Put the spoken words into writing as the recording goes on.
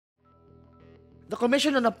The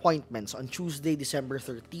Commission on Appointments on Tuesday, December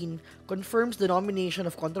 13, confirms the nomination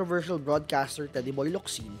of controversial broadcaster Teddyboy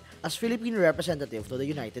Locsin as Philippine representative to the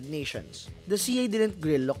United Nations. The CA didn't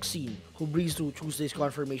grill Locsin, who breezed through Tuesday's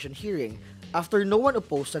confirmation hearing after no one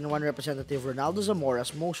opposed San Juan Representative Ronaldo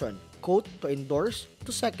Zamora's motion, quote, to endorse,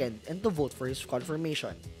 to second, and to vote for his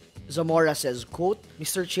confirmation. Zamora says, quote,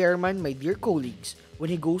 Mr. Chairman, my dear colleagues, when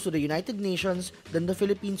he goes to the United Nations, then the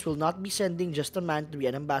Philippines will not be sending just a man to be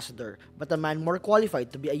an ambassador, but a man more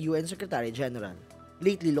qualified to be a UN Secretary General.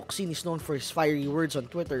 Lately, Locsin is known for his fiery words on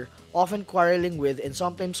Twitter, often quarreling with and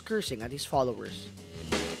sometimes cursing at his followers.